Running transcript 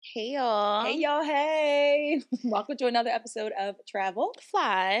Hey y'all. Hey y'all, hey. Welcome to another episode of Travel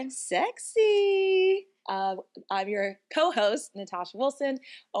Fly. Sexy. I'm your co-host, Natasha Wilson,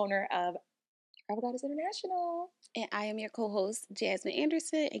 owner of Travel Goddess International. And I am your co-host, Jasmine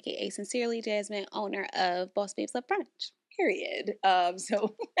Anderson, aka Sincerely Jasmine, owner of Boss Babes Love Brunch. Period.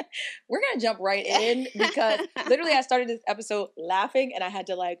 So we're gonna jump right in because literally I started this episode laughing and I had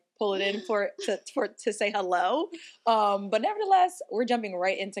to pull it in to say hello. But nevertheless, we're jumping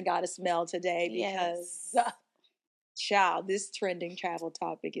right into Goddess Mail today because child, this trending travel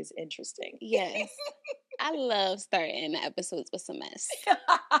topic is interesting. Yes. I love starting the episodes with some mess.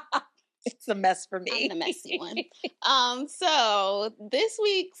 It's a mess for me. I'm the messy one. So this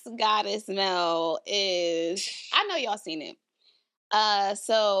week's Goddess Mail is, I know y'all seen it.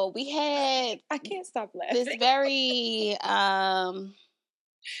 So we had I can't stop laughing. this very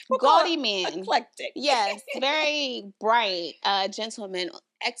gaudy man. Eclectic. Yes, very bright gentleman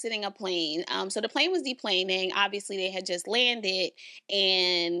exiting a plane. So the plane was deplaning. Obviously, they had just landed,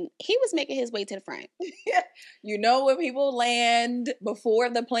 and he was making his way to the front. You know, when people land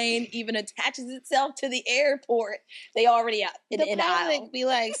before the plane even attaches itself to the airport, they already out in the aisle. Be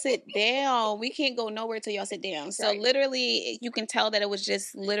like, sit down. We can't go nowhere till y'all sit down. So literally, you can tell that it was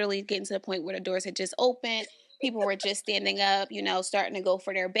just literally getting to the point where the doors had just opened. People were just standing up, starting to go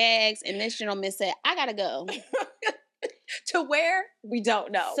for their bags. And this gentleman said, I gotta go. To where? We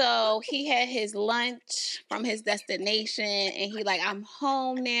don't know. So he had his lunch from his destination and he I'm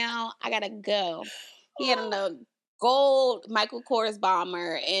home now. I gotta go. He had on a gold Michael Kors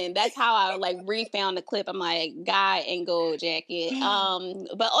bomber, and that's how I refound the clip. I'm like, guy in gold jacket.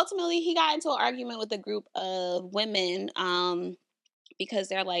 But ultimately he got into an argument with a group of women, because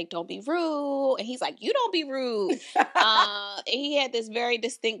they're like, don't be rude. And he's like, you don't be rude. And he had this very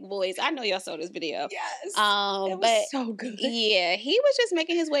distinct voice. I know y'all saw this video. Yes. It was so good. Yeah, he was just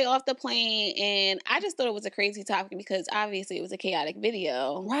making his way off the plane. And I just thought it was a crazy topic because obviously it was a chaotic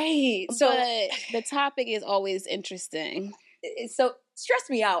video. Right. But the topic is always interesting. So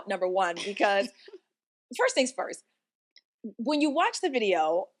stressed me out, number one, because first things first, when you watch the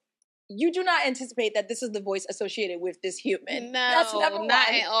video, you do not anticipate that this is the voice associated with this human. No, that's number not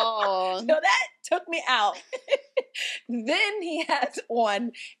one. At all. So that took me out. Then he has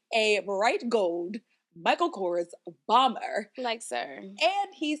on a bright gold Michael Kors bomber. Sir.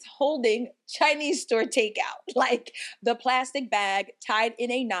 And he's holding Chinese store takeout. The plastic bag tied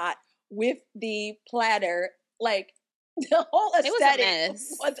in a knot with the platter. The whole aesthetic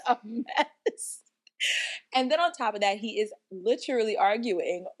was a mess. And then on top of that, he is literally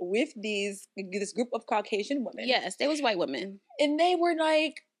arguing with this group of Caucasian women. Yes, they was white women. And they were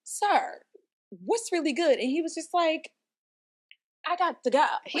like, sir, what's really good? And he was just like, I got to go.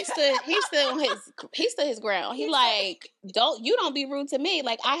 He stood his ground. He don't be rude to me.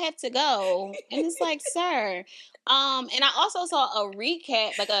 I have to go. And it's like, sir. And I also saw a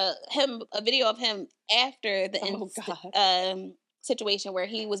recap, a video of him after the situation where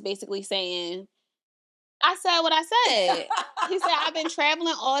he was basically saying, I said what I said. He said, I've been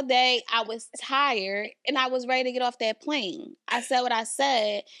traveling all day. I was tired and I was ready to get off that plane. I said what I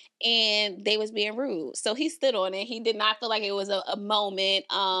said and they was being rude. So he stood on it. He did not feel like it was a moment.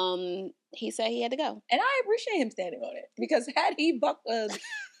 He said he had to go. And I appreciate him standing on it because had he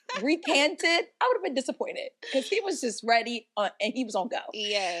recanted, I would have been disappointed because he was just ready and he was on go.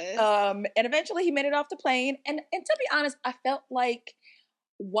 Yes. And eventually he made it off the plane. And to be honest, I felt like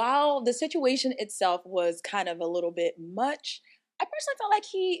while the situation itself was kind of a little bit much, I personally felt like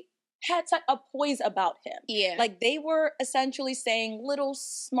he had such a poise about him. Yeah. They were essentially saying little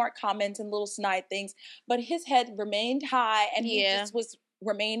smart comments and little snide things, but his head remained high and he just was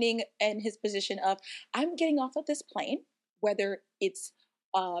remaining in his position of, I'm getting off of this plane, whether it's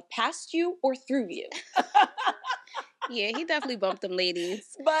past you or through you. Yeah, he definitely bumped them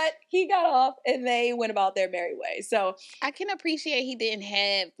ladies. But he got off and they went about their merry way. So I can appreciate he didn't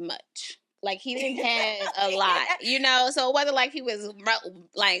have much. He didn't have a lot, So it wasn't he was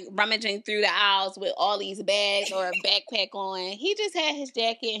rummaging through the aisles with all these bags or a backpack on. He just had his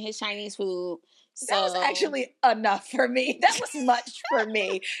jacket and his Chinese food. So that was actually enough for me. That was much for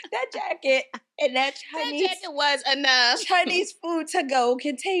me. That jacket and that jacket was enough. Chinese food to go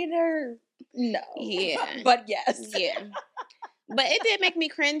container. No. Yeah. But yes. Yeah. But it did make me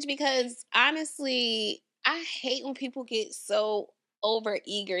cringe because honestly, I hate when people get so over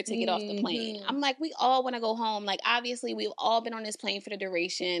eager to get off the plane. I'm like, we all want to go home. Like, obviously, we've all been on this plane for the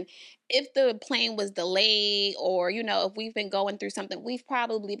duration. If the plane was delayed, or, you know, if we've been going through something, we've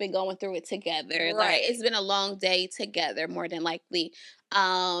probably been going through it together. Right. Like, it's been a long day together, more than likely.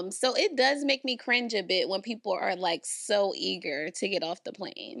 So it does make me cringe a bit when people are like so eager to get off the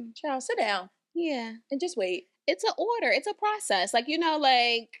plane. Child, sit down. Yeah. And just wait. It's an order. It's a process. Like, you know,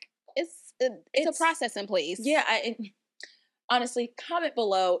 like it's a process in place. Yeah. Honestly, comment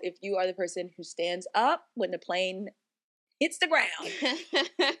below if you are the person who stands up when the plane hits the ground,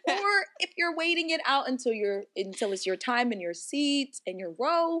 or if you're waiting it out until it's your time in your seat and your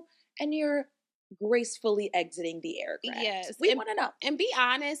row, and you're gracefully exiting the aircraft. Yes, we want to know. And be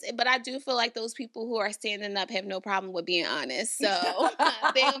honest. But I do feel like those people who are standing up have no problem with being honest. So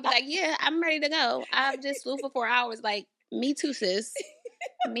they'll be like, "Yeah, I'm ready to go. I've just flew for 4 hours." Like, me too, sis.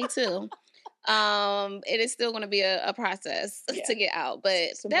 Me too. It is still going to be a process to get out,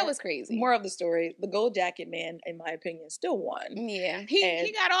 but so that was crazy. More of the story: the gold jacket man, in my opinion, still won. Yeah,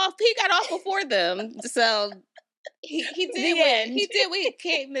 he got off. He got off before them, so he did what he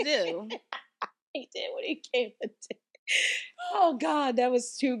came to do. He did what he came to do. Oh God, that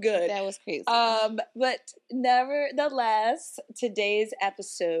was too good. That was crazy. But nevertheless, today's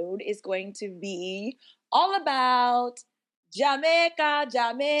episode is going to be all about Jamaica.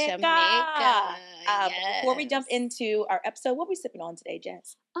 Yes. Before we jump into our episode, what are we sipping on today,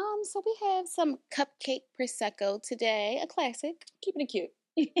 Jess? So we have some cupcake prosecco today, a classic. Keeping it cute.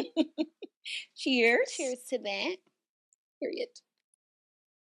 Cheers. Cheers to that. Period.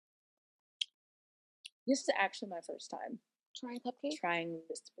 This is actually my first time trying cupcake. Trying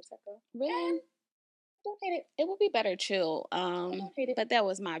this prosecco. Really? And I don't hate it. It would be better chill. I don't hate it. But that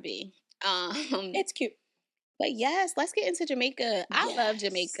was my B. It's cute. But yes, let's get into Jamaica. I love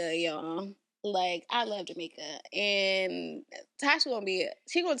Jamaica, y'all. Like, I love Jamaica. And Tasha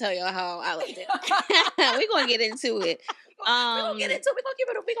she gonna tell y'all how I loved it. We're gonna get into it. We're gonna get into it.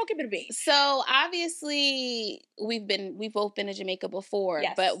 We're gonna give it a beat. So obviously we've both been to Jamaica before,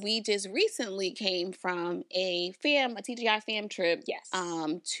 but we just recently came from a TGI fam trip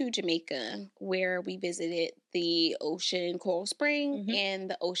to Jamaica, where we visited the Ocean Coral Spring and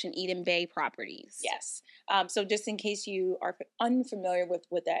the Ocean Eden Bay properties. Yes. So just in case you are unfamiliar with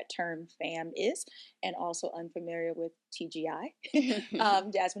what that term fam is, and also unfamiliar with TGI,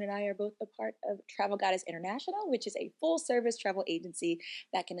 Jasmine and I are both a part of Travel Goddess International, which is a full-service travel agency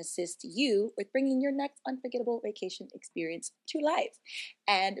that can assist you with bringing your next unforgettable vacation experience to life.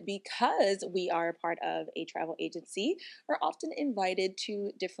 And because we are a part of a travel agency, we're often invited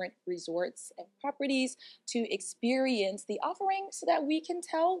to different resorts and properties to experience the offering so that we can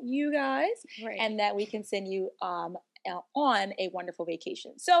tell you guys and that we can send you on a wonderful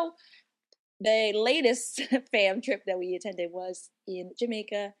vacation. So the latest fam trip that we attended was in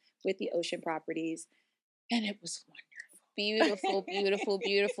Jamaica with the ocean properties, and it was wonderful. Beautiful, beautiful,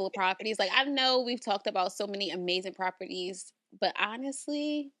 beautiful properties. Like, I know we've talked about so many amazing properties, but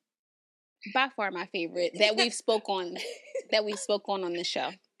honestly, by far my favorite that we spoke on on the show.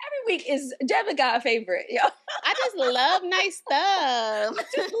 Every week is Devin got a favorite, yo. I just love nice stuff. I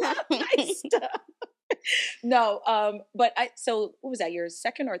just love nice stuff. No, but so what was that, your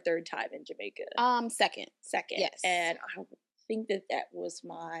second or third time in Jamaica? Second. Yes. And I think that was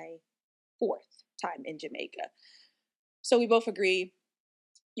my fourth time in Jamaica. So we both agree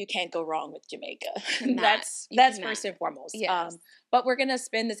you can't go wrong with Jamaica. That's first and foremost. Yes. But we're gonna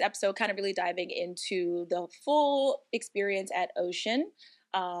spend this episode kind of really diving into the full experience at Ocean,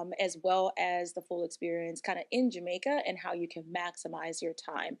 as well as the full experience kind of in Jamaica and how you can maximize your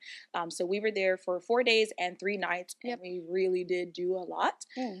time. So we were there for 4 days and 3 nights, and we really did do a lot.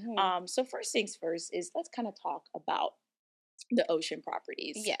 So first things first is let's kind of talk about the ocean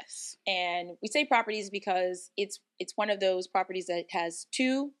properties. Yes. And we say properties because it's one of those properties that has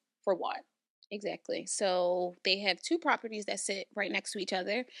 2 for 1. Exactly. So they have 2 properties that sit right next to each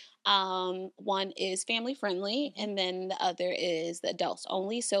other. One is family friendly, and then the other is the adults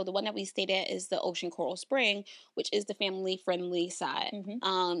only. So the one that we stayed at is the Ocean Coral Spring, which is the family friendly side.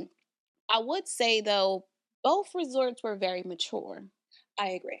 I would say though, both resorts were very mature. I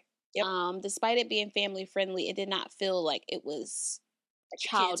agree. Yep. Despite it being family friendly, it did not feel like it was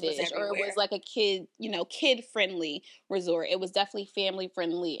childish or it was like a kid friendly resort. It was definitely family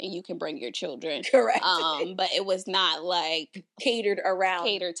friendly, and you can bring your children. Correct. But it was not like catered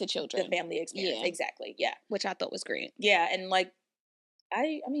to children. The family experience. Yeah. Exactly. Yeah. Which I thought was great. Yeah, and like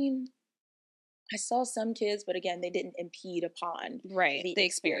I mean, I saw some kids, but again, they didn't impede upon the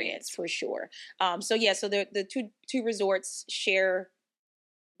experience for sure. So the two resorts share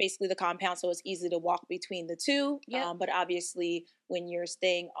basically the compound, so it's easy to walk between the two. Yep. But obviously, when you're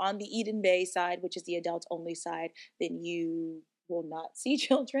staying on the Eden Bay side, which is the adults only side, then you will not see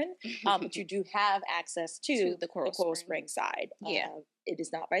children. But you do have access to the Coral Spring side. Yeah. It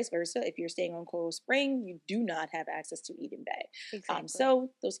is not vice versa. If you're staying on Coral Spring, you do not have access to Eden Bay. Exactly. So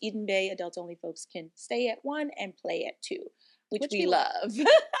those Eden Bay adults only folks can stay at 1 and play at 2, which we love.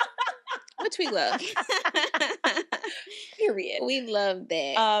 Which we love. Period. We love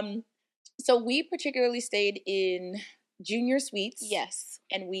that. So we particularly stayed in junior suites. Yes.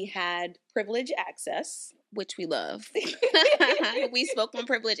 And we had privilege access. Which we love. We spoke on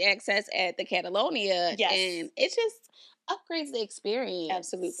privilege access at the Catalonia. Yes. And it just upgrades the experience.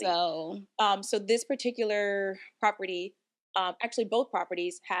 Absolutely. So this particular property, actually both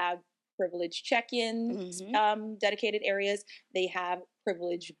properties have privileged check-ins, dedicated areas. They have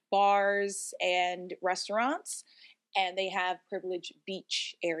privileged bars and restaurants, and they have privileged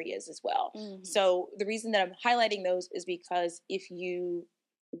beach areas as well. So the reason that I'm highlighting those is because if you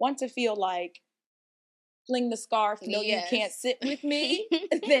want to feel like fling the scarf, no, you can't sit with me,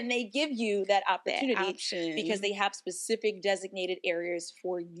 then they give you that opportunity because they have specific designated areas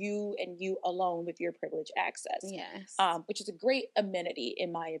for you and you alone with your privilege access. Yes. Which is a great amenity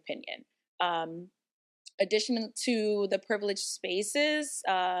in my opinion. Additional to the privileged spaces,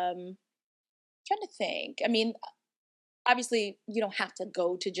 trying to think. I mean, obviously, you don't have to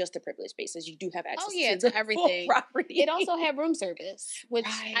go to just the privileged spaces. You do have access to everything. Property. It also had room service, which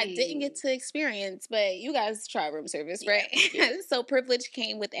I didn't get to experience, but you guys try room service, right? Yeah. So privilege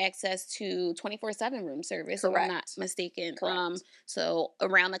came with access to 24/7 room service, if I'm not mistaken. Correct. So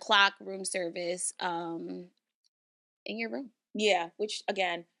around the clock room service in your room. Yeah, which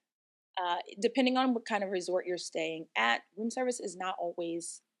again, depending on what kind of resort you're staying at, room service is not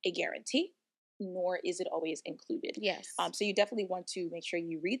always a guarantee, nor is it always included. Yes. So you definitely want to make sure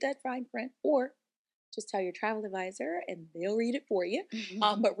you read that fine print, or just tell your travel advisor and they'll read it for you.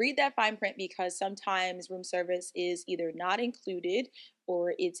 But read that fine print because sometimes room service is either not included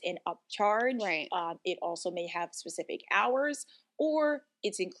or it's an upcharge. Right. It also may have specific hours, or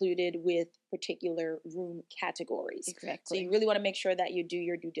it's included with particular room categories. Exactly. So you really want to make sure that you do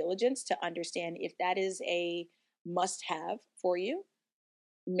your due diligence to understand if that is a must-have for you.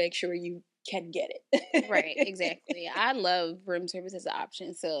 Make sure you can get it. Right, exactly. I love room service as an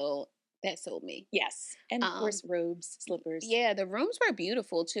option, so that sold me. Yes. And of course, robes, slippers. Yeah, the rooms were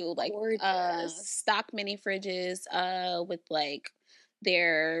beautiful too. Like stock mini fridges with like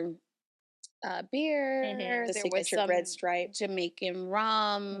their beer. The there was signature some red stripe Jamaican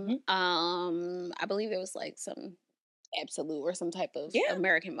rum. I believe there was like some Absolute or some type of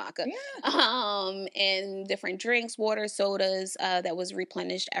American vodka. And different drinks, water, sodas that was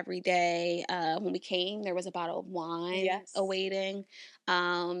replenished every day. When we came, there was a bottle of wine awaiting.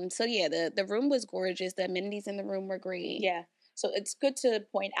 So yeah, the room was gorgeous. The amenities in the room were great. Yeah. So it's good to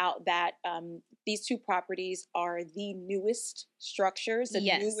point out that these two properties are the newest structures, the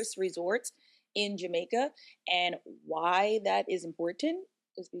newest resorts in Jamaica. And why that is important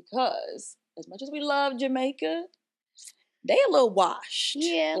is because as much as we love Jamaica, they a little washed.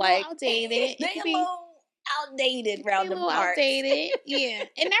 Yeah, like outdated. They a little outdated around the parts. Outdated. Yeah.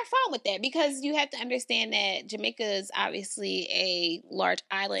 And they're fine with that because you have to understand that Jamaica is obviously a large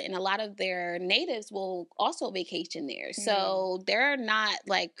island and a lot of their natives will also vacation there. So they're not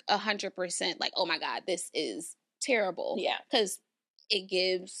like 100% like, oh my God, this is terrible. Yeah. Because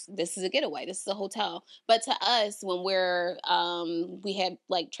this is a getaway, this is a hotel. But to us, when we're we have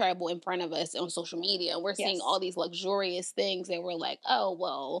like travel in front of us on social media, we're seeing all these luxurious things that we're like, oh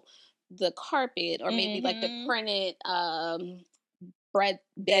well, the carpet or maybe like the printed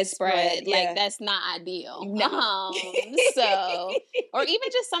bedspread, like that's not ideal. No. So or even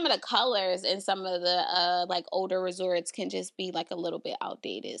just some of the colors in some of the like older resorts can just be like a little bit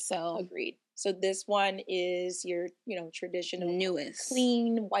outdated. So agreed. So this one is your, traditional newest,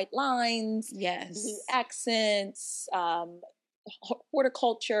 clean white lines, blue accents,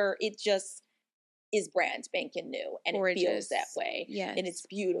 horticulture. It just is brand spanking new, and it feels that way. Yes. And it's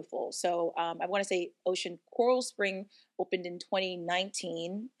beautiful. So I want to say Coral Spring opened in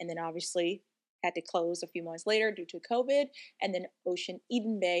 2019, and then obviously had to close a few months later due to COVID. And then Ocean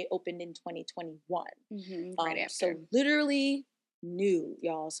Eden Bay opened in 2021. Right after. So literally new,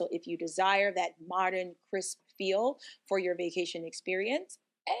 y'all. So if you desire that modern, crisp feel for your vacation experience,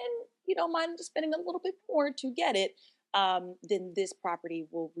 and you don't mind just spending a little bit more to get it, then this property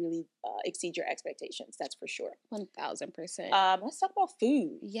will really exceed your expectations. That's for sure. 1000%. Let's talk about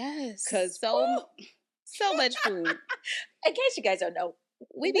food. Yes, because so much food. In case you guys don't know,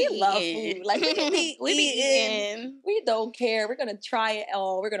 We love eating. food. Like, we be eating. We don't care. We're going to try it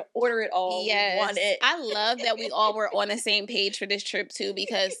all. We're going to order it all. Yes. We want it. I love that we all were on the same page for this trip, too,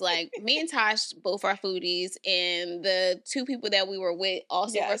 because, like, me and Tosh both are foodies, and the two people that we were with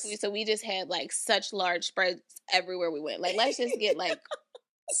also were foodies, so we just had, like, such large spreads everywhere we went. Like, let's just get, like,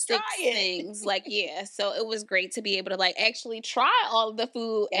 6 things. Like, yeah. So it was great to be able to, like, actually try all of the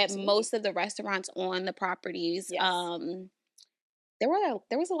food at most of the restaurants on the properties. Yes. There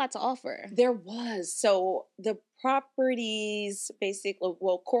was a lot to offer. There was. So the properties basically,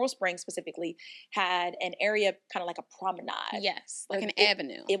 well, Coral Springs specifically had an area kind of like a promenade. Yes, like an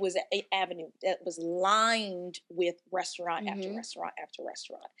avenue. It was an avenue that was lined with restaurant after restaurant after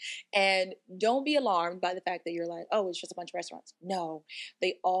restaurant. And don't be alarmed by the fact that you're like, oh, it's just a bunch of restaurants. No,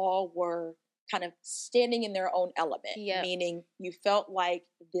 they all were kind of standing in their own element, meaning you felt like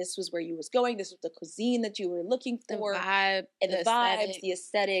this was where you was going, this was the cuisine that you were looking for, the vibe, and the vibes, the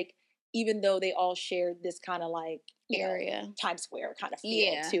aesthetic, even though they all shared this kind of like area, Times Square kind of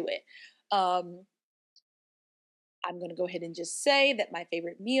feel to it. I'm going to go ahead and just say that my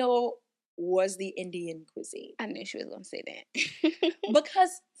favorite meal was the Indian cuisine. I knew she was going to say that.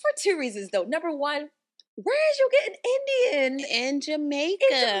 Because for 2 reasons though. Number one, where is you getting Indian? In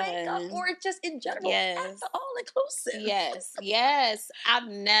Jamaica. Or just in general. Yes. That's all-inclusive. Yes. I've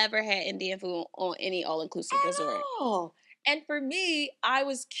never had Indian food on any all-inclusive resort. Oh. And for me, I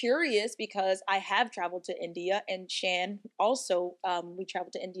was curious because I have traveled to India, and Shan also, we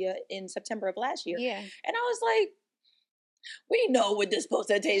traveled to India in September of last year. Yeah. And I was like, we know what this supposed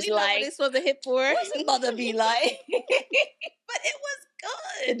to taste like. We know what it's supposed to hit for. What's it supposed to be like? But it was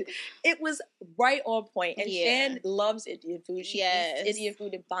good. It was right on point. And Shan loves Indian food. She eats Indian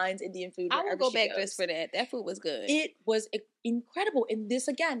food and finds Indian food wherever I will go back goes. just for that. That food was good. It was incredible. And this,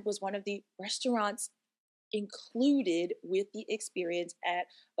 again, was one of the restaurants included with the experience at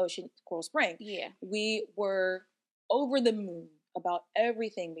Coral Springs. Yeah. We were over the moon about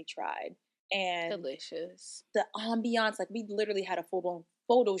everything we tried. And delicious. The ambiance, like we literally had a full-blown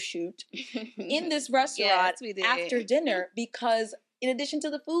photo shoot in this restaurant after dinner because in addition to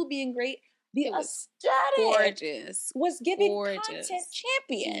the food being great, the aesthetic gorgeous was giving content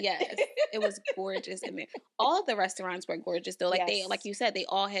champion. Yes, it was gorgeous in there. All of the restaurants were gorgeous though. Like they, like you said, they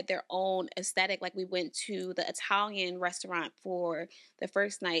all had their own aesthetic. Like we went to the Italian restaurant for the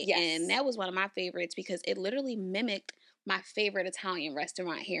first night, and that was one of my favorites because it literally mimicked my favorite Italian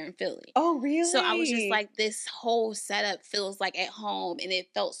restaurant here in Philly. Oh, really? So I was just like, this whole setup feels like at home, and it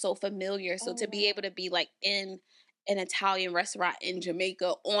felt so familiar. So to be able to be like in an Italian restaurant in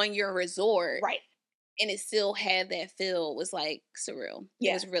Jamaica on your resort, right, and it still had that feel was like surreal.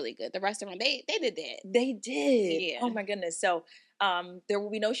 It was really good. The restaurant, they did that. They did. Yeah. Oh my goodness. So there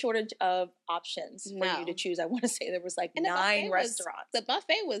will be no shortage of options for you to choose. I want to say there was like 9 restaurants. The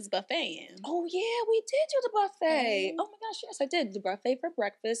buffet was buffeting. Oh yeah, we did do the buffet. Oh my gosh, yes, I did. The buffet for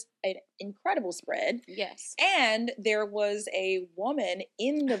breakfast, an incredible spread. Yes. And there was a woman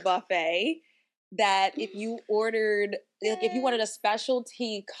in the buffet that if you ordered, like if you wanted a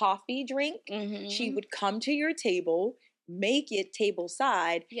specialty coffee drink, she would come to your table, make it table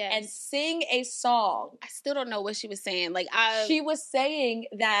side, and sing a song. I still don't know what she was saying. Like she was saying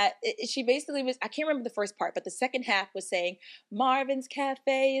that she basically was, I can't remember the first part, but the second half was saying Marvin's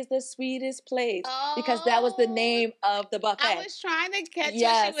Cafe is the sweetest place because that was the name of the buffet. I was trying to catch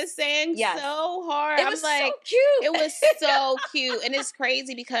what she was saying so hard. It was so cute. It was so cute. And it's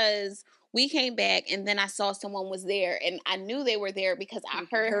crazy because we came back and then I saw someone was there and I knew they were there because I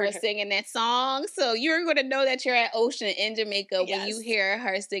heard her singing that song. So you're going to know that you're at Ocean in Jamaica when you hear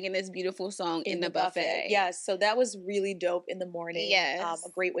her singing this beautiful song in the buffet. Yes. So that was really dope in the morning. Yes. A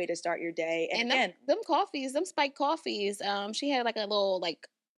great way to start your day. And again, them coffees, them spiked coffees. She had like a little like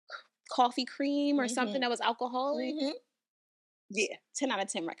coffee cream or something that was alcoholic. Yeah. 10 out of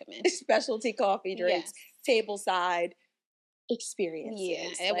 10 recommend. Specialty coffee drinks, table side experience. Yeah,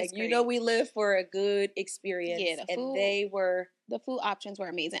 it was great. You know, we live for a good experience. Yeah, the food options were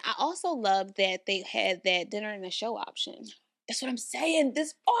amazing. I also loved that they had that dinner and a show option. That's what I'm saying.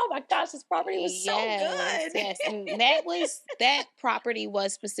 Oh my gosh, this property was so good. Yes, and that property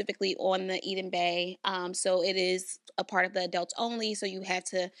was specifically on the Eden Bay. So it is a part of the adults only. So you have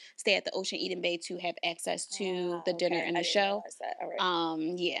to stay at the Ocean Eden Bay to have access to the dinner and the show. All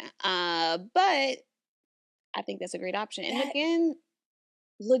right. But I think that's a great option. And again,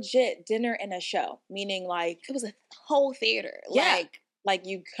 legit dinner and a show, meaning like it was a whole theater. Yeah. Like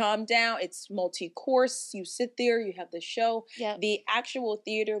you come down, it's multi-course, you sit there, you have the show. Yep. The actual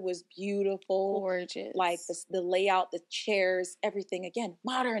theater was beautiful. Gorgeous. Like the layout, the chairs, everything. Again,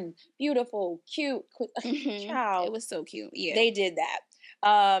 modern, beautiful, cute. Child. It was so cute. Yeah. They did that.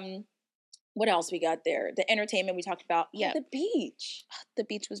 What else we got there? The entertainment we talked about. Yeah. The beach. The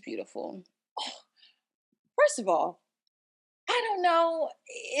beach was beautiful. First of all, I don't know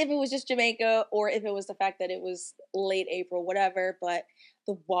if it was just Jamaica or if it was the fact that it was late April, whatever, but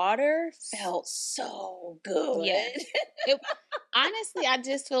the water felt so good. Yes. Honestly, I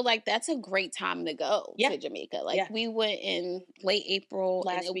just feel like that's a great time to go to Jamaica. Like we went in late April.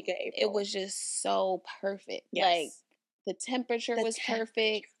 Last week of April. It was just so perfect. Yes. Like the temperature was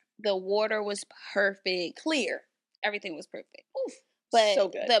perfect. The water was perfect. Clear. Everything was perfect. Oof. But so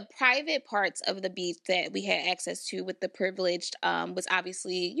good. The private parts of the beach that we had access to with the privileged was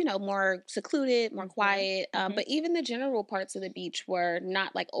obviously, more secluded, more quiet. But even the general parts of the beach were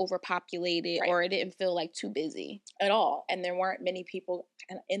not like overpopulated or it didn't feel like too busy. At all. And there weren't many people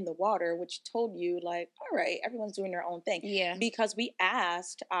in the water, which told you like, all right, everyone's doing their own thing. Yeah. Because we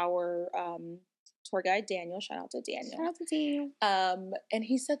asked our tour guide, Daniel, shout out to Daniel. And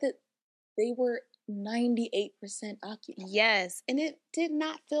he said that they were 98% occupied. Yes, and it did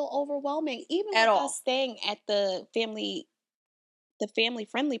not feel overwhelming. Even at all. Us staying at the family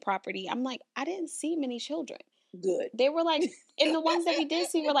friendly property, I'm like, I didn't see many children. Good. They were like, and the ones that we did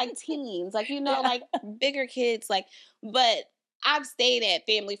see were like teens, like like bigger kids, like. But I've stayed at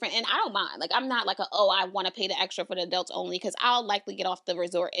family friend, and I don't mind. Like, I'm not like I want to pay the extra for the adults only because I'll likely get off the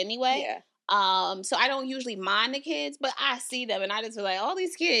resort anyway. Yeah. So I don't usually mind the kids, but I see them, and I just feel like all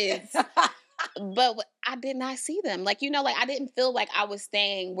these kids. But I did not see them. Like, I didn't feel like I was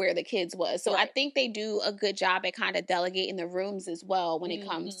staying where the kids was. So I think they do a good job at kind of delegating the rooms as well when it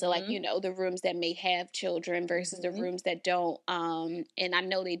comes to like, the rooms that may have children versus the rooms that don't. And I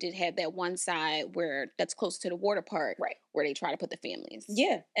know they did have that one side that's close to the water park, right, where they try to put the families.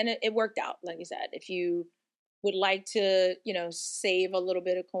 Yeah. And it worked out. Like you said, if you would like to, save a little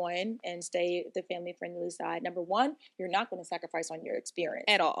bit of coin and stay at the family-friendly side. Number one, you're not going to sacrifice on your experience.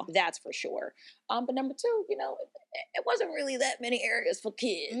 At all. That's for sure. But number two, it wasn't really that many areas for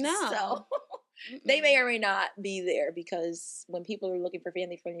kids. No. So they may or may not be there because when people are looking for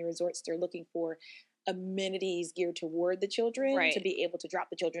family-friendly resorts, they're looking for amenities geared toward the children to be able to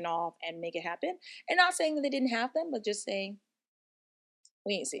drop the children off and make it happen. And not saying that they didn't have them, but just saying,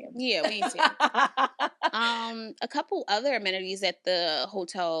 we ain't see them. Yeah, we ain't see them. A couple other amenities at the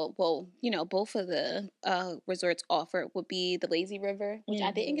hotel, well, both of the resorts offered would be the lazy river, which I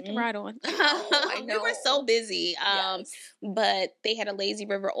didn't get to ride on. I know. We were so busy. But they had a lazy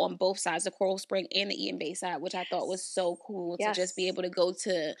river on both sides, the Coral Spring and the Eden Bay side, which I thought was so cool to just be able to go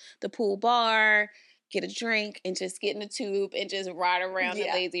to the pool bar, get a drink, and just get in the tube and just ride around the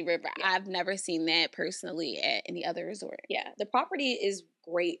lazy river. I've never seen that personally at any other resort. Yeah, the property is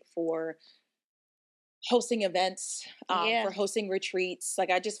great for hosting events, for hosting retreats.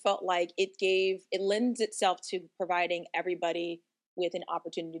 Like, I just felt like it lends itself to providing everybody with an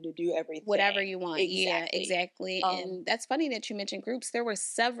opportunity to do everything. Whatever you want. Exactly. Yeah, exactly. And that's funny that you mentioned groups. There were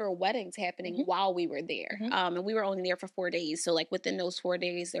several weddings happening while we were there. And we were only there for 4 days. So, like, within those 4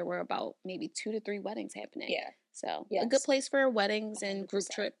 days, there were about maybe 2 to 3 weddings happening. Yeah. So, a good place for weddings 100%. And group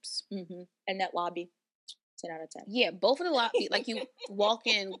trips. And that lobby. 10 out of 10. Yeah, both of the lobby, like you walk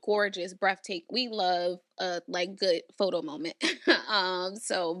in, gorgeous, breathtaking. We love a good photo moment.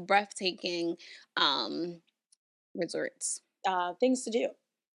 So breathtaking resorts. Things to do.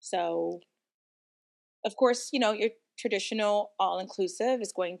 So, of course, your traditional all-inclusive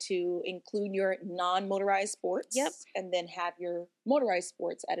is going to include your non-motorized sports. Yep. And then have your motorized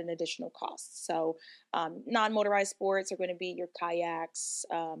sports at an additional cost. So, non-motorized sports are going to be your kayaks,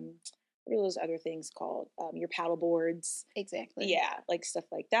 what are those other things called? Your paddle boards. Exactly. Yeah, like stuff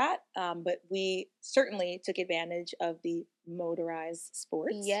like that. But we certainly took advantage of the motorized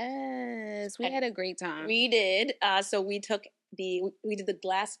sports. Yes, we had a great time. We did. So we did the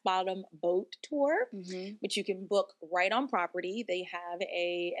glass bottom boat tour, which you can book right on property. They have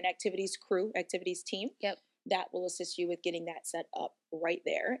an activities team. Yep. That will assist you with getting that set up right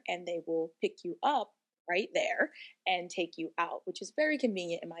there, and they will pick you up right there and take you out, which is very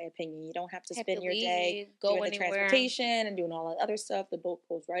convenient in my opinion. You don't have to spend your day doing the transportation and doing all that other stuff. The boat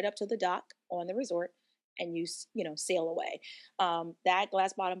pulls right up to the dock on the resort and you sail away. That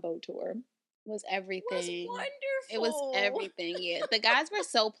glass bottom boat tour was everything. Was wonderful. It was everything. Yeah, the guys were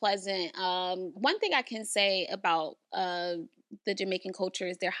so pleasant. One thing I can say about the Jamaican culture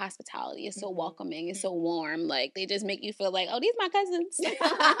is their hospitality is so welcoming. It's so warm. Like, they just make you feel like, oh, these my cousins.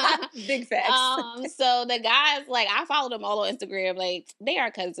 Big facts. So the guys, like, I followed them all on Instagram. Like, they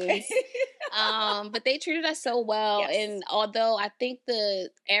are cousins. But they treated us so well. Yes. And although I think the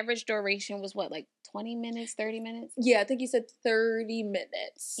average duration was 20 20 minutes, 30 minutes. Yeah, I think you said 30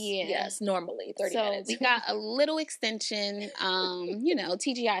 minutes. Yeah. Yes, normally 30 minutes. So we got a little extension,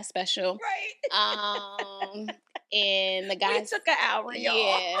 TGI special. Right. And the guys, we took an hour, y'all.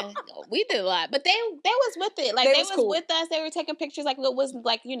 Yeah, we did a lot, but they was with it. Like they was cool. with us. They were taking pictures. Like it was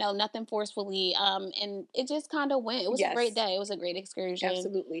like nothing forcefully. And it just kind of went. It was a great day. It was a great excursion.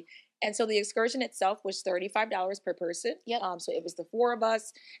 Absolutely. And so the excursion itself was $35 per person. Yep. So it was the 4 of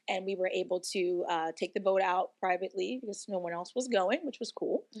us, and we were able to take the boat out privately because no one else was going, which was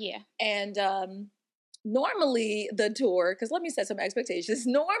cool. Yeah. And normally the tour, because let me set some expectations.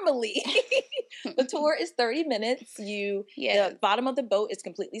 Normally the tour is 30 minutes. The bottom of the boat is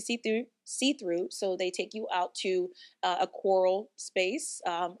completely see-through. So they take you out to a coral space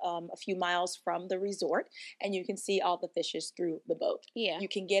a few miles from the resort, and you can see all the fishes through the boat. Yeah. You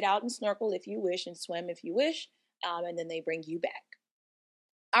can get out and snorkel if you wish and swim if you wish, and then they bring you back.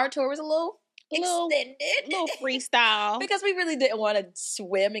 Our tour was a little extended, little freestyle, because we really didn't want to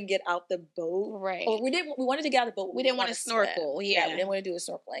swim and get out the boat, right? Or we wanted to get out the boat. We didn't want to snorkel. Yeah, we didn't want to do a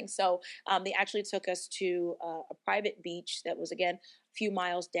snorkeling. So they actually took us to a private beach that was, again, a few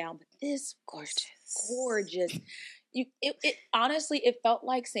miles down. But this gorgeous. It honestly, it felt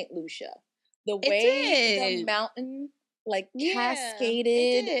like St. Lucia. The way the mountain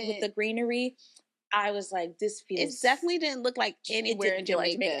cascaded with the greenery. I was like, this feels... It definitely didn't look like anywhere in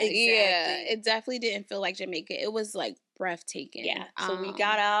Jamaica. Exactly. Yeah, it definitely didn't feel like Jamaica. It was like breathtaking. Yeah. So we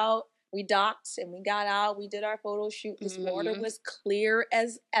got out, we docked, and we got out. We did our photo shoot. This water was clear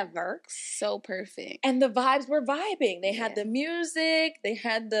as ever. So perfect. And the vibes were vibing. They had the music. They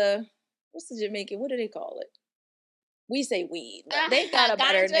had the... What's the Jamaican? What do they call it? We say weed. But they got a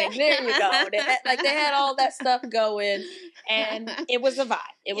better name. There you go. They had all that stuff going, and it was a vibe.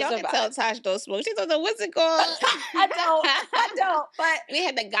 It was a vibe. Tell Tosh don't smoke. She don't know what's it called. I don't. But we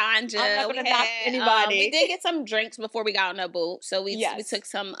had the ganja. I'm not gonna knock anybody. We did get some drinks before we got on the boat, so we took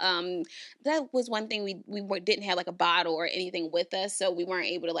some. That was one thing we didn't have like a bottle or anything with us, so we weren't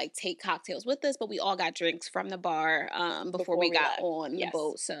able to like take cocktails with us. But we all got drinks from the bar before we got on the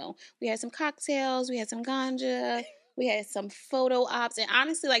boat. So we had some cocktails. We had some ganja. We had some photo ops, and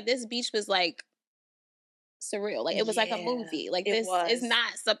honestly, like this beach was like surreal. Like it was like a movie. Like this is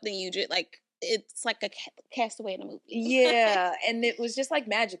not something you just like. It's like a castaway in a movie. Yeah, and it was just like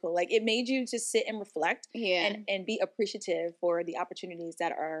magical. Like it made you just sit and reflect, and be appreciative for the opportunities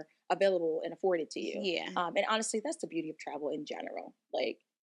that are available and afforded to you. Yeah, and honestly, that's the beauty of travel in general. Like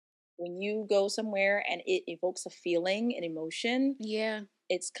when you go somewhere and it evokes a feeling, an emotion. Yeah,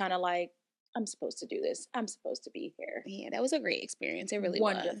 it's kind of like, I'm supposed to do this. I'm supposed to be here. Yeah, that was a great experience. It really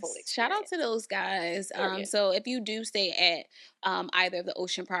Wonderful was. Experience. Shout out to those guys. So if you do stay at either of the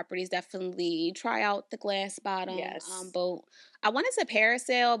ocean properties, definitely try out the glass bottom boat. I wanted to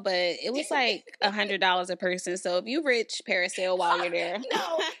parasail, but it was like $100 a person. So if you rich, parasail while you're there.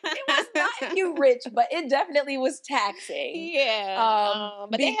 No, it was not if you rich, but it definitely was taxing. Yeah.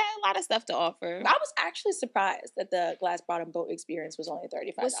 But they had a lot of stuff to offer. I was actually surprised that the glass bottom boat experience was only $35.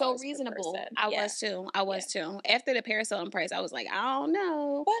 It was so reasonable. I was too. After the parasailing price, I was like, I don't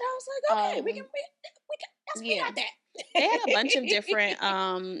know. But I was like, okay, we can got that. They had a bunch of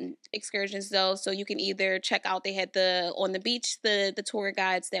different excursions though, so you can either check out. They had on the beach the tour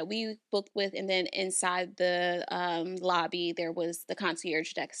guides that we booked with, and then inside the lobby there was the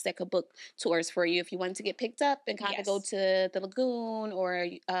concierge decks that could book tours for you if you wanted to get picked up and kind of go to the lagoon or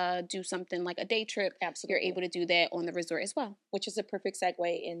do something like a day trip. Absolutely, you're able to do that on the resort as well, which is a perfect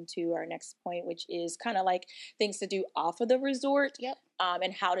segue into our next point, which is kind of like things to do off of the resort. Yep.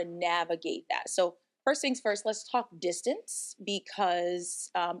 And how to navigate that. So first things first, let's talk distance, because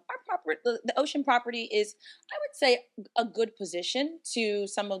the ocean property is, I would say, a good position to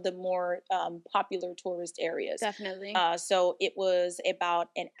some of the more popular tourist areas. Definitely. So it was about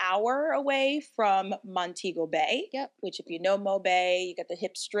an hour away from Montego Bay. Yep. Which, if you know Mo Bay, you got the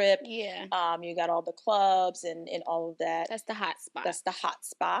hip strip. Yeah. You got all the clubs and all of that. That's the hot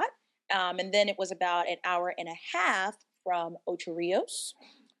spot. And then it was about an hour and a half from Ocho Rios,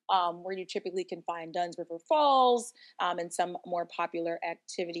 where you typically can find Dunn's River Falls, and some more popular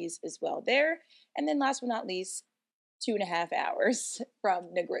activities as well there. And then last but not least, 2.5 hours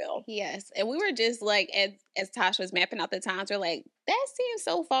from Negril. Yes. And we were just like, as Tasha was mapping out the times, we're like, that seems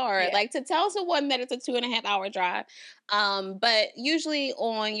so far. Like, to tell someone that it's a 2.5 hour drive. But usually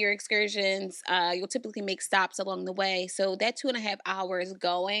on your excursions, you'll typically make stops along the way. So that 2.5 hours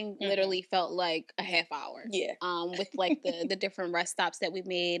going literally felt like a half hour. Yeah. With like the different rest stops that we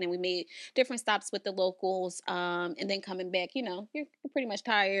made, and we made different stops with the locals. And then coming back, you're pretty much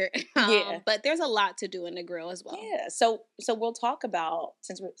tired. But there's a lot to do in the grill as well. Yeah. So we'll talk about,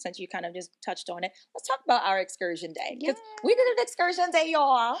 since you kind of just touched on it, let's talk about our excursion day. Because we did an excursion day,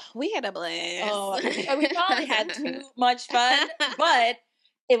 y'all. We had a blast. Oh, we probably had too much fun, but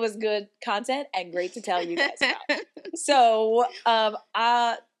it was good content and great to tell you guys about. So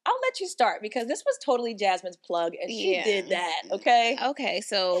I'll let you start, because this was totally Jasmine's plug, and she did that, okay? Okay,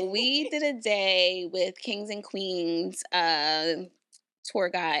 so we did a day with Kings and Queens tour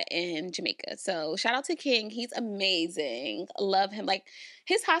guide in Jamaica. So shout out to King. He's amazing. Love him. Like,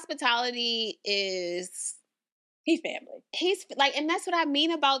 his hospitality is... He's family. He's like, and that's what I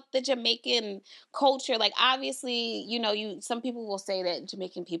mean about the Jamaican culture. Like, obviously, some people will say that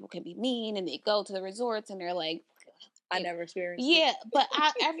Jamaican people can be mean, and they go to the resorts and they're like, I never experienced it. Yeah, but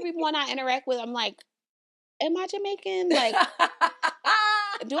everyone I interact with, I'm like, am I Jamaican? Like,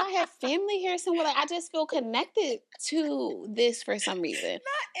 do I have family here somewhere? Like, I just feel connected to this for some reason.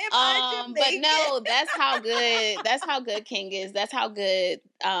 But no, that's how good King is. That's how good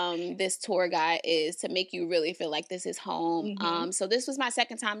this tour guide is, to make you really feel like this is home. So this was my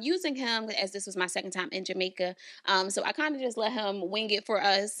second time using him, as this was my second time in Jamaica. So I kind of just let him wing it for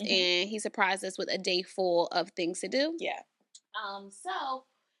us, and he surprised us with a day full of things to do. Yeah. So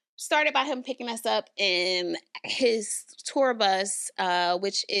started by him picking us up in his tour bus,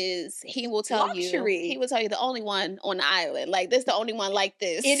 which is, he will tell luxury. You the only one on the island. Like, this the only one like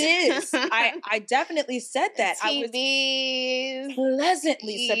this. It is. I definitely said that. TVs. I was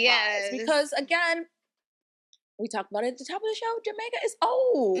pleasantly surprised, because again, we talked about it at the top of the show, Jamaica is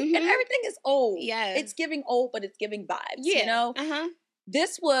old, and everything is old. Yes. It's giving old, but it's giving vibes,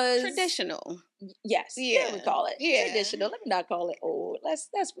 This was traditional. Yes. Yeah. We call it traditional. Let me not call it old. That's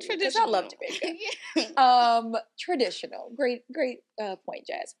traditional. I love Jamaica. Traditional. Great point,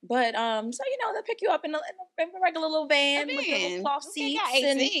 Jazz. But so they pick you up in a regular little van with the little cloth seats.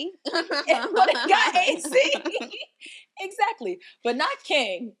 But it got AC. Exactly. But not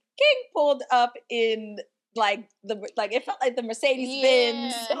King. King pulled up in it felt like the Mercedes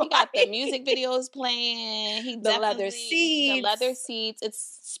Benz. He got the music videos playing. The leather seats.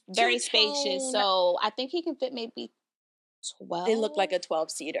 It's very spacious. So I think he can fit maybe 12. It looked like a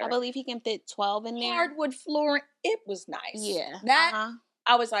 12-seater. I believe he can fit 12 in there. Hardwood flooring. It was nice. Yeah. That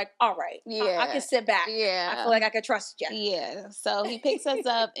I was like, all right. I can sit back. Yeah. I feel like I could trust you. Yeah. So he picks us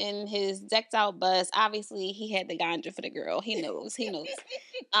up in his decked out bus. Obviously, he had the ganja for the girl. He knows.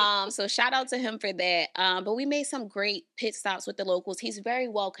 So shout out to him for that. But we made some great pit stops with the locals. He's very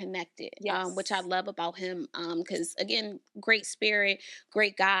well connected, which I love about him. Because again, great spirit,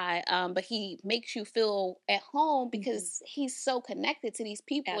 great guy. But he makes you feel at home, because he's so connected to these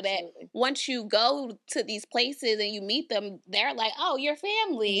people that once you go to these places and you meet them, they're like, oh, you're family.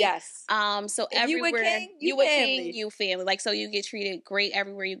 Yes. So if everywhere you with King, you family. Like, so you get treated great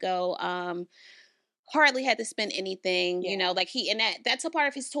everywhere you go. Hardly had to spend anything, like that's a part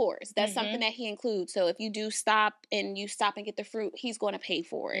of his tours. That's something that he includes. So if you do stop and get the fruit, he's going to pay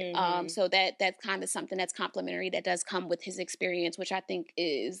for it. So that's kind of something that's complimentary, that does come with his experience, which I think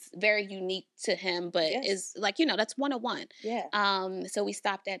is very unique to him, but is like, that's 101. Yeah. So we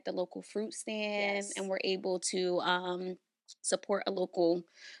stopped at the local fruit stand and were able to support a local,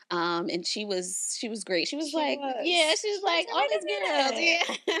 and she was great. She was like, all these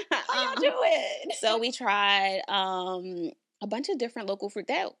girls, how y'all doing? So we tried a bunch of different local fruit.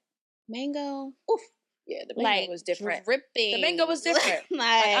 That mango, yeah, the mango was different. Dripping. The mango was different.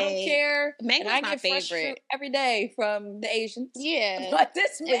 I don't care. Mango's and I my get fresh favorite fruit every day from the Asians. Yeah, but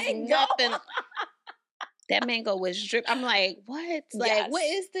this mango. Nothing. That mango was drip. I'm like, what? Like, what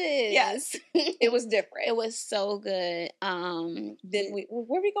is this? Yes. It was different. It was so good. Then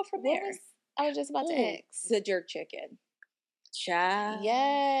where we go from there? I was just about to ask. The jerk chicken. Child.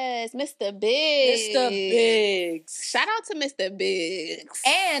 Yes, Mr. Biggs. Mr. Biggs. Shout out to Mr. Biggs.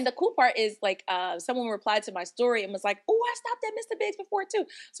 And the cool part is, like, someone replied to my story and was like, oh, I stopped at Mr. Biggs before too.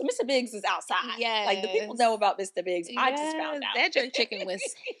 So Mr. Biggs is outside. Yes. Like, the people know about Mr. Biggs. Yes. I just found out. That jerk chicken was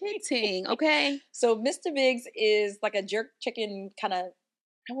hitting, okay? So Mr. Biggs is like a jerk chicken kind of,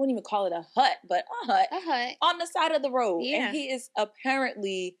 I wouldn't even call it a hut, but a hut. A hut. On the side of the road. Yeah. And he is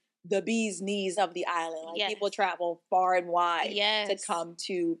apparently the bee's knees of the island. Like, people travel far and wide to come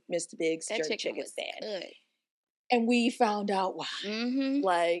to Mr. Biggs' jerk chicken stand. Good. And we found out why.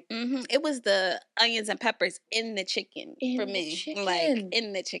 Like, it was the onions and peppers in the chicken for me. Like,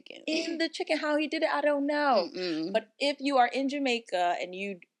 in the chicken. In the chicken. How he did it, I don't know. But if you are in Jamaica and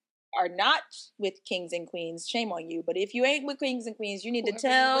you are not with kings and queens, shame on you. But if you ain't with kings and queens, you need to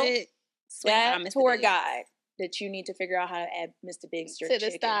tell that tour guide that you need to figure out how to add Mr. Biggs to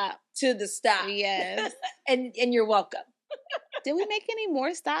the stop. To the stop. Yes. and you're welcome. Did we make any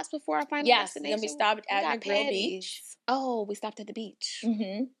more stops before our final destination? Yes, then we stopped at Negril Beach. Oh, we stopped at the beach. Oh,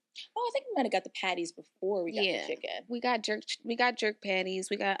 I think we might have got the patties before we got the chicken. We got jerk patties.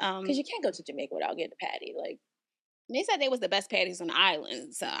 We got because you can't go to Jamaica without getting a patty. Like, they said they was the best patties on the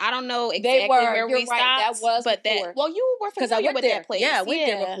island. So I don't know exactly where we stopped. That was before. Well, you were familiar with that place. Yeah, we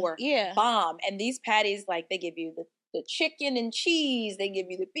did before. Yeah, bomb. And these patties, like, they give you the chicken and cheese. They give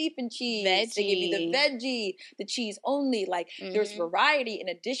you the beef and cheese. Veggie. They give you the veggie, the cheese only. Like, there's variety in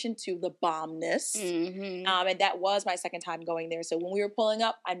addition to the bombness. And that was my second time going there. So when we were pulling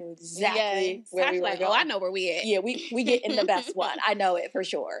up, I knew exactly where we were going. Oh, I know where we at. Yeah, we get in the best one. I know it for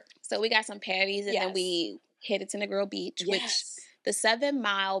sure. So we got some patties, and then we headed to Negril Beach, which the 7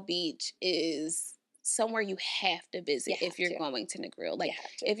 Mile Beach is somewhere you have to visit if you're going to Negril. Like,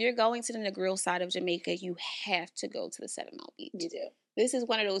 if you're going to the Negril side of Jamaica, you have to go to the 7 Mile Beach. You do. This is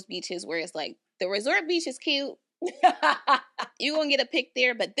one of those beaches where it's like, the resort beach is cute. You're going to get a pic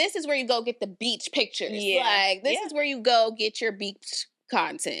there, but this is where you go get the beach pictures. Yeah. Like, this is where you go get your beach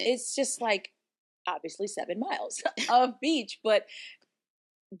content. It's just like, obviously 7 miles of beach, but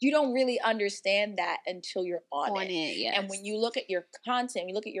you don't really understand that until you're on it. Yes. And when you look at your content,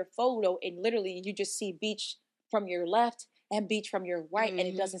 you look at your photo, and literally you just see beach from your left and beach from your right, and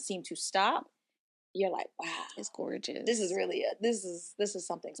it doesn't seem to stop. You're like, wow, it's gorgeous. This is really this is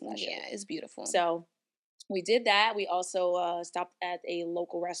something special. Yeah, it's beautiful. So we did that. We also stopped at a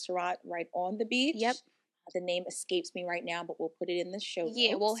local restaurant right on the beach. Yep. The name escapes me right now, but we'll put it in the show notes.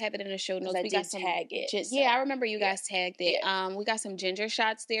 Yeah, we'll have it in the show notes. We got some tag it. Yeah, I remember you guys tagged it. Yeah. We got some ginger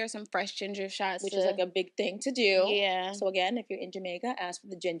shots there, some fresh ginger shots, which is like a big thing to do. Yeah. So again, if you're in Jamaica, ask for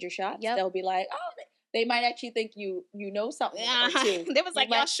the ginger shots. Yep. They'll be like, oh, they might actually think you know something or two. They was like,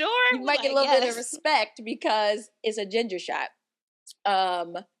 y'all sure? You might get a little bit of respect because it's a ginger shot.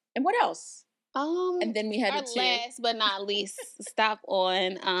 And what else? And then we had our last but not least stop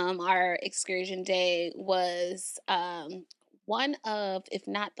on our excursion day was one of, if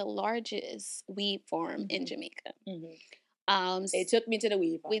not the largest, weed farm in Jamaica. They took me to the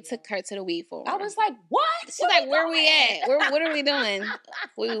weed farm. We took her to the weed farm. I was like, what? She's like, where we at? What are we doing?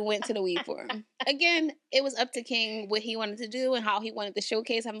 We went to the weed farm. Again, it was up to King what he wanted to do and how he wanted to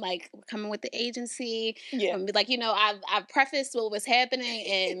showcase. I'm like, we're coming with the agency. Yeah. Like, I've prefaced what was happening,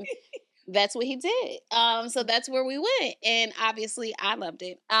 and that's what he did. So that's where we went. And obviously I loved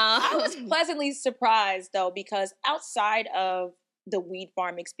it. I was pleasantly surprised though, because outside of the weed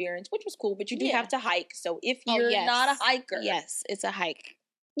farm experience, which was cool, but you do have to hike. So if you're not a hiker. Yes, it's a hike.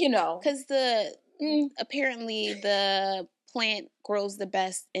 Because apparently the plant grows the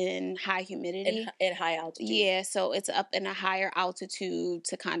best in high humidity. In high altitude. Yeah, so it's up in a higher altitude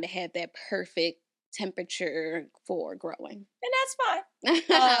to kind of have that perfect temperature for growing. And that's fine.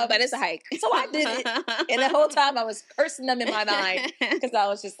 But it's a hike. So I did it. And the whole time I was cursing them in my mind because I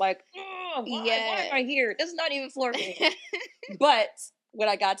was just like, why am I here? This is not even for me. But when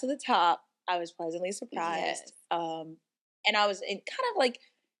I got to the top, I was pleasantly surprised. Yes. And I was kind of like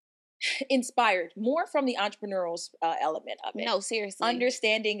inspired more from the entrepreneurial element of it. No, seriously.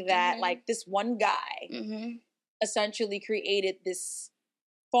 Understanding that like this one guy essentially created this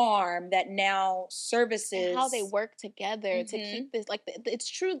farm that now services, and how they work together to keep this, like, it's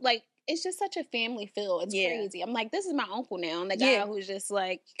true, like, it's just such a family feel. It's crazy. I'm like, this is my uncle now, and the guy who's just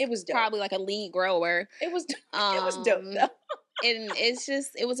like, it was dope. Probably like a lead grower. It was dope though. And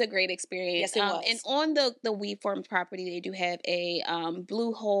it was a great experience. Yes, it was. And on the weed farm property, they do have a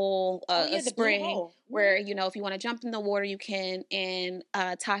blue hole, a spring blue hole. Where, if you want to jump in the water, you can. And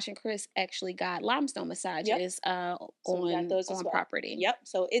Tosh and Chris actually got limestone massages on property. Yep.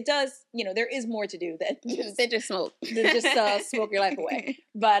 So it does, there is more to do than just smoke. Than just smoke your life away.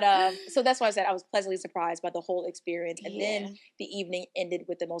 But so that's why I said I was pleasantly surprised by the whole experience. And then the evening ended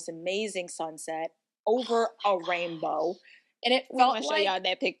with the most amazing sunset over a rainbow. And it felt like, show y'all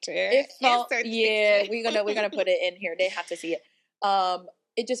that picture. It felt, we're gonna put it in here. They have to see it.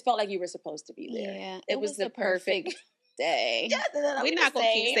 It just felt like you were supposed to be there. Yeah, it was the perfect day. We're not gonna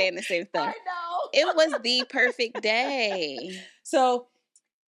keep saying the same thing. I know. It was the perfect day. So,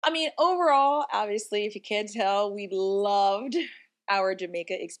 I mean, overall, obviously, if you can't tell, we loved our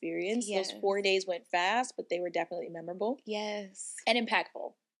Jamaica experience. Yes. Those 4 days went fast, but they were definitely memorable. Yes, and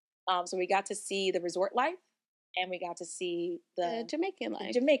impactful. So we got to see the resort life. and we got to see the Jamaican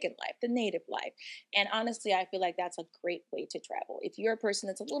life. The native life. And honestly, I feel like that's a great way to travel. If you're a person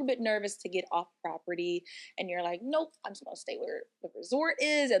that's a little bit nervous to get off property and you're like, nope, I'm just going to stay where the resort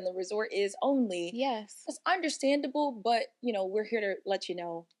is and the resort is only. Yes. It's understandable, but, we're here to let you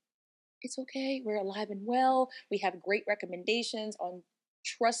know it's okay. We're alive and well. We have great recommendations on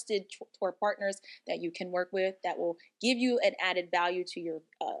trusted tour partners that you can work with that will give you an added value to your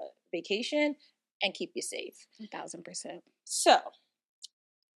vacation and keep you safe. 1,000%. So,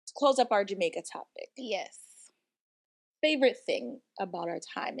 to close up our Jamaica topic. Yes. Favorite thing about our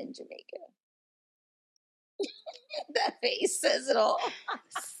time in Jamaica? That face says it all.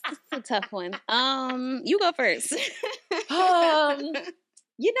 It's a tough one. You go first.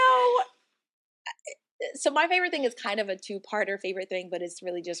 So my favorite thing is kind of a two-parter favorite thing, but it's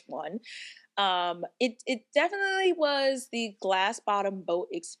really just one. It definitely was the glass bottom boat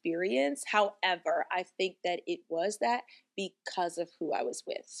experience. However, I think that it was that because of who I was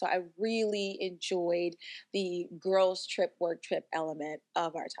with. So I really enjoyed the girls trip, work trip element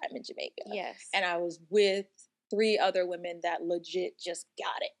of our time in Jamaica. Yes. And I was with 3 other women that legit just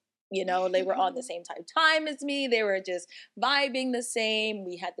got it. They were on the same time as me. They were just vibing the same.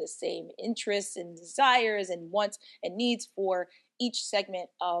 We had the same interests and desires and wants and needs for each segment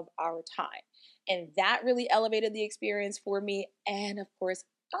of our time. And that really elevated the experience for me. And of course,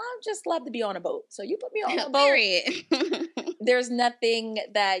 I just love to be on a boat. So you put me on a boat. Period. There's nothing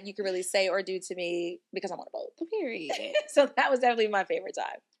that you can really say or do to me because I'm on a boat. Period. So that was definitely my favorite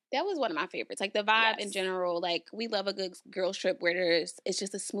time. That was one of my favorites. Like the vibe in general, like we love a good girls trip where it's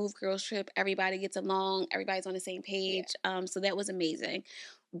just a smooth girls trip. Everybody gets along. Everybody's on the same page. Yeah. So that was amazing.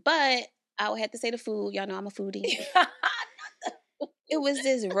 But I would have to say the food. Y'all know I'm a foodie. It was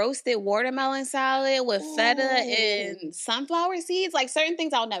this roasted watermelon salad with feta and sunflower seeds. Like certain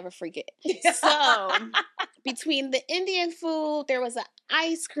things I'll never forget. So between the Indian food, there was an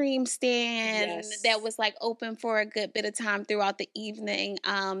ice cream stand that was like open for a good bit of time throughout the evening.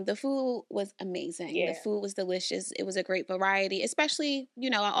 The food was amazing. Yeah. The food was delicious. It was a great variety, especially,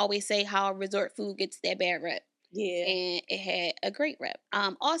 I always say how resort food gets that bad rep. Yeah. And it had a great rep.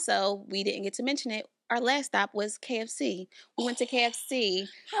 Also, we didn't get to mention it. Our last stop was KFC. We went to KFC.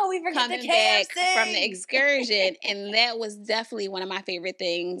 How we forget coming the KFC? Back from the excursion, and that was definitely one of my favorite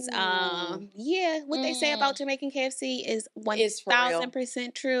things. What they say about Jamaican KFC is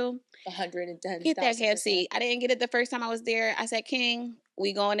 1,000% true. 110. Get that KFC. I didn't get it the first time I was there. I said, King,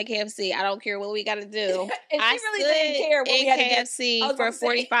 we going to KFC. I don't care what we got to do. And she really didn't care what we had KFC to do. for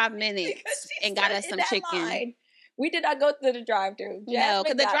 45 minutes and got us some chicken. Line. We did not go to the drive-thru. No,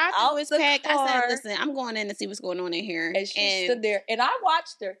 because the drive-thru was packed. I said, listen, I'm going in to see what's going on in here. And she stood there. And I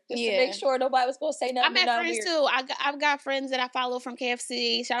watched her just to make sure nobody was going to say nothing. I met friends, too. I've got friends that I follow from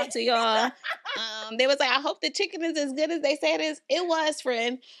KFC. Shout out to y'all. They was like, I hope the chicken is as good as they said it is. It was,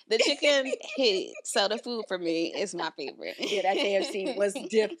 friend. The chicken hit. So the food for me is my favorite. Yeah, that KFC was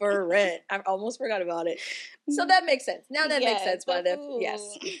different. I almost forgot about it. So that makes sense. Now that makes sense, Wanda.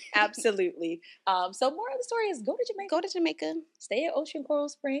 Yes, absolutely. So more of the story is go to Jamaica. Go to Jamaica. Stay at Ocean Coral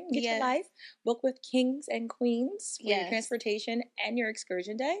Spring. Get your life. Book with kings and queens for your transportation and your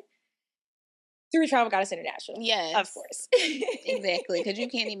excursion day. Through Travel Goddess International. Yes. Of course. Exactly. Because you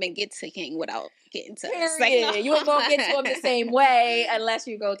can't even get to King without getting to us. Like, you ain't going to get to him the same way unless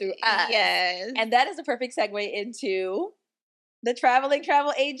you go through us. Yes. And that is a perfect segue into the traveling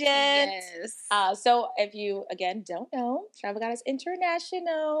travel agent. Yes. So if you, again, don't know, Travel Goddess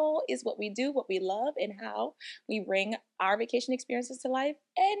International is what we do, what we love, and how we bring our vacation experiences to life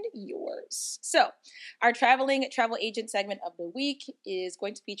and yours. So our traveling travel agent segment of the week is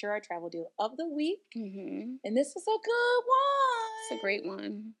going to feature our travel deal of the week. Mm-hmm. And this is a good one. It's a great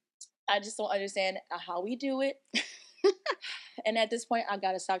one. I just don't understand how we do it. And at this point, I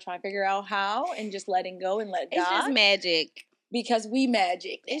got to stop trying to figure out how and just letting go and let God. It's just magic. Because we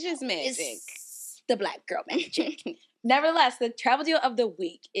magic. It's just magic. It's the black girl magic. Nevertheless, the travel deal of the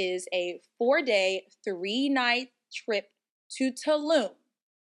week is a 4-day, 3-night trip to Tulum.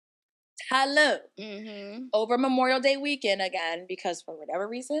 Mm-hmm. Over Memorial Day weekend again, because for whatever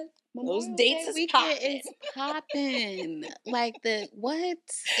reason, those dates is popping. Popping. Like what?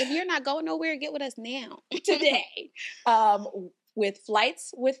 If you're not going nowhere, get with us now. Today. With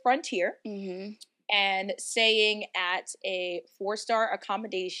flights with Frontier. Mm-hmm. And staying at a 4-star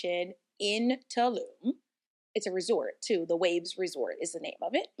accommodation in Tulum. It's a resort, too. The Waves Resort is the name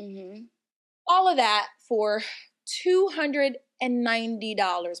of it. Mm-hmm. All of that for $290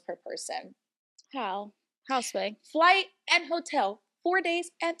 per person. How? How, Sway? Flight and hotel, 4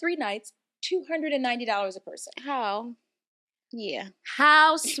 days and 3 nights, $290 a person. How? Yeah.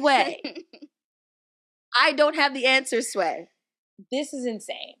 How, Sway? I don't have the answer, Sway. This is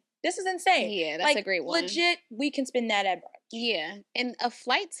insane. Yeah, that's a great one. Legit, we can spend that at brunch. Yeah, and a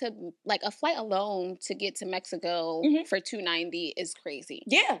flight alone to get to Mexico for $290 is crazy.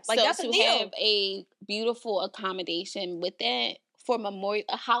 Yeah, like so that's a to deal. have a beautiful accommodation with that for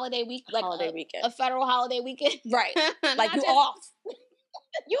a holiday week, like weekend, a federal holiday weekend, right? Like you off.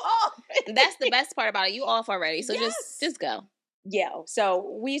 You off. That's the best part about it. You off already, so just go. Yeah,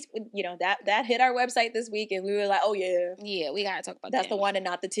 so we, that hit our website this week, and we were like, oh yeah, we gotta talk about that's the one and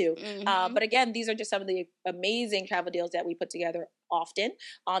not the two. Mm-hmm. But again, these are just some of the amazing travel deals that we put together often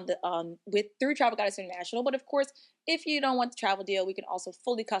on the through Travel Goddess International. But of course, if you don't want the travel deal, we can also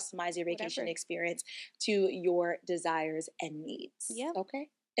fully customize your vacation experience to your desires and needs. Yeah. Okay.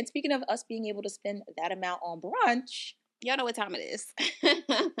 And speaking of us being able to spend that amount on brunch. Y'all know what time it is.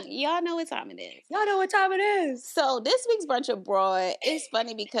 Y'all know what time it is. So this week's Brunch Abroad is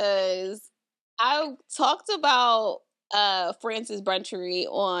funny because I talked about Francis Brunchery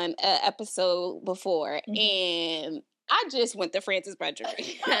on an episode before, and I just went to Francis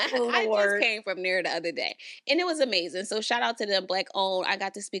Brunchery. I just came from there the other day, and it was amazing. So shout out to them, Black owned. I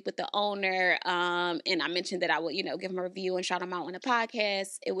got to speak with the owner, and I mentioned that I would, give them a review and shout them out on the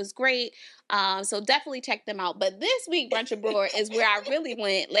podcast. It was great. So definitely check them out. But this week, Brunch Abroad is where I really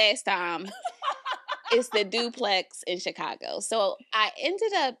went last time. It's the Duplex in Chicago. So I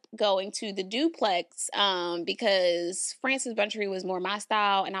ended up going to the Duplex because Francis Brunchery was more my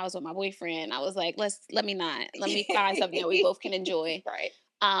style, and I was with my boyfriend. I was like, let me find something that we both can enjoy. Right.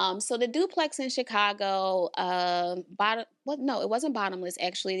 So the Duplex in Chicago, it wasn't bottomless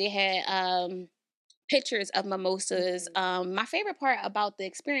actually. They had pictures of mimosas. My favorite part about the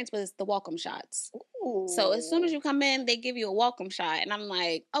experience was the welcome shots. Ooh. So as soon as you come in, they give you a welcome shot, and I'm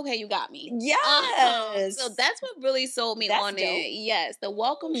like, okay, you got me. Yes. So that's what really sold me on dope. it. Yes, the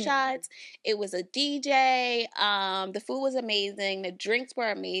welcome shots. It was a DJ. The food was amazing. The drinks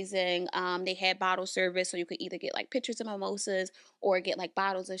were amazing. They had bottle service, so you could either get like pictures of mimosas or get like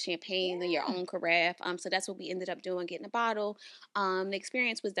bottles of champagne in your own carafe. So that's what we ended up doing, getting a bottle. The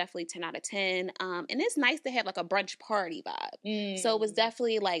experience was definitely 10 out of 10. And it's nice to have like a brunch party vibe. So it was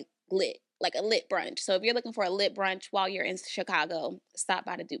definitely like lit, like a lit brunch. So if you're looking for a lit brunch while you're in Chicago, stop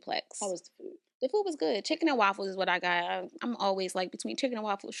by the Duplex. How was the food? The food was good. Chicken and waffles is what I got. I'm always like between chicken and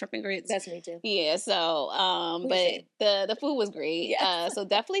waffles, shrimp and grits. That's me too. Yeah. So, but the food was great. Yes. So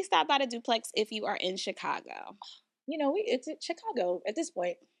definitely stop by the Duplex if you are in Chicago. It's in Chicago at this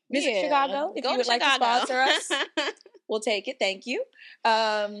point. Visit Chicago if you would like to sponsor us. We'll take it. Thank you.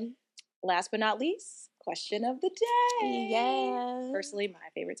 Last but not least, question of the day. Yes. Personally, my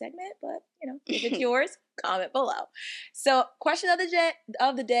favorite segment, but if it's yours, comment below. So, question of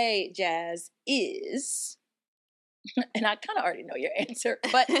the day, Jazz, is, and I kind of already know your answer,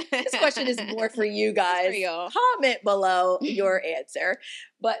 but this question is more for you guys. For y'all. Comment below your answer.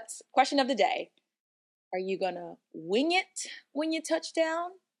 But question of the day: are you gonna wing it when you touch down,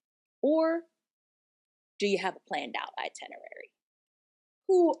 or do you have a planned out itinerary?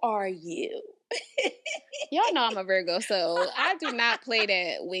 Who are you? Y'all know I'm a Virgo, so I do not play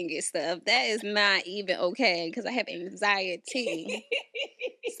that winged stuff. That is not even okay because I have anxiety.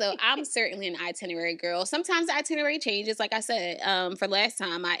 So I'm certainly an itinerary girl. Sometimes the itinerary changes. Like I said, for last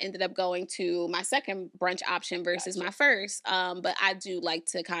time, I ended up going to my second brunch option versus my first. But I do like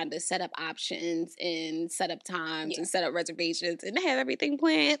to kind of set up options and set up times and set up reservations and have everything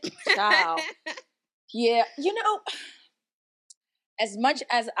planned. Wow. Yeah. As much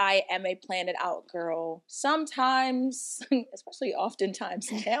as I am a planned out girl, sometimes, especially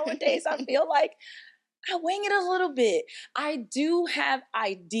oftentimes nowadays, I feel like I wing it a little bit. I do have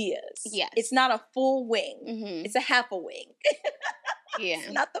ideas. Yes. It's not a full wing. Mm-hmm. It's a half a wing. Yeah.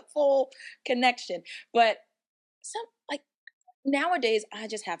 It's not the full connection. But nowadays, I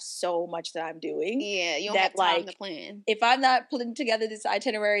just have so much that I'm doing. Yeah, you don't have time to plan. If I'm not putting together this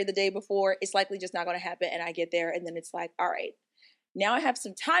itinerary the day before, it's likely just not going to happen. And I get there, and then it's like, all right, now I have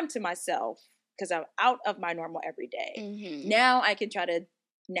some time to myself because I'm out of my normal everyday. Mm-hmm. Now I can try to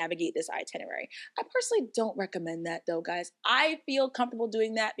navigate this itinerary. I personally don't recommend that though, guys. I feel comfortable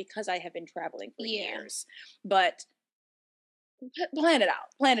doing that because I have been traveling for years. But plan it out.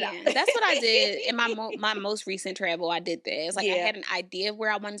 Plan it out. That's what I did in my most recent travel. I did that. It's like I had an idea of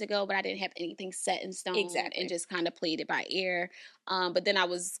where I wanted to go, but I didn't have anything set in stone. Exactly. And just kind of played it by ear. But then I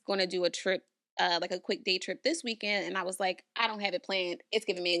was going to do a trip like a quick day trip this weekend, and I was like, I don't have it planned. It's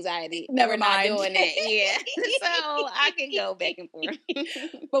giving me anxiety. Never mind. Not doing that. Yeah. So I can go back and forth.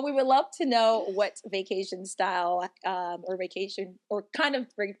 But we would love to know what vacation style or vacation or kind of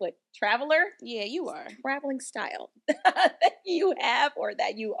like traveler. Yeah, you are. Traveling style that you have or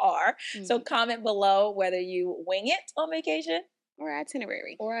that you are. Mm-hmm. So comment below whether you wing it on vacation. Or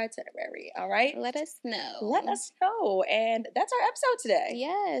itinerary. All right. Let us know. And that's our episode today.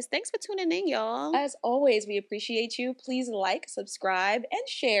 Yes. Thanks for tuning in, y'all. As always, we appreciate you. Please like, subscribe, and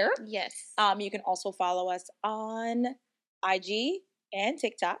share. Yes. You can also follow us on IG and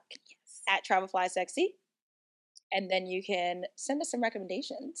TikTok at TravelFlySexy. And then you can send us some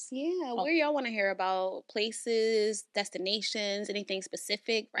recommendations. Yeah, where y'all want to hear about places, destinations, anything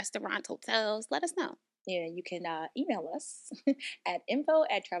specific, restaurants, hotels, let us know. Yeah, you can email us at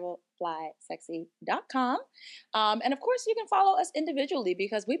info@travelflysexy.com. And of course, you can follow us individually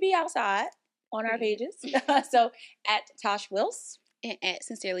because we be outside on our pages. So at Tosh Wills. And at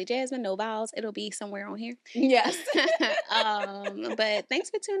Sincerely Jasmine, no vowels. It'll be somewhere on here. Yes. But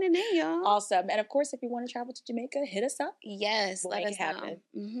thanks for tuning in, y'all. Awesome. And of course, if you want to travel to Jamaica, hit us up. Yes, we'll let make us it happen.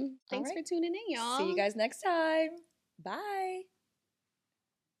 Mm-hmm. Thanks for tuning in, y'all. See you guys next time. Bye.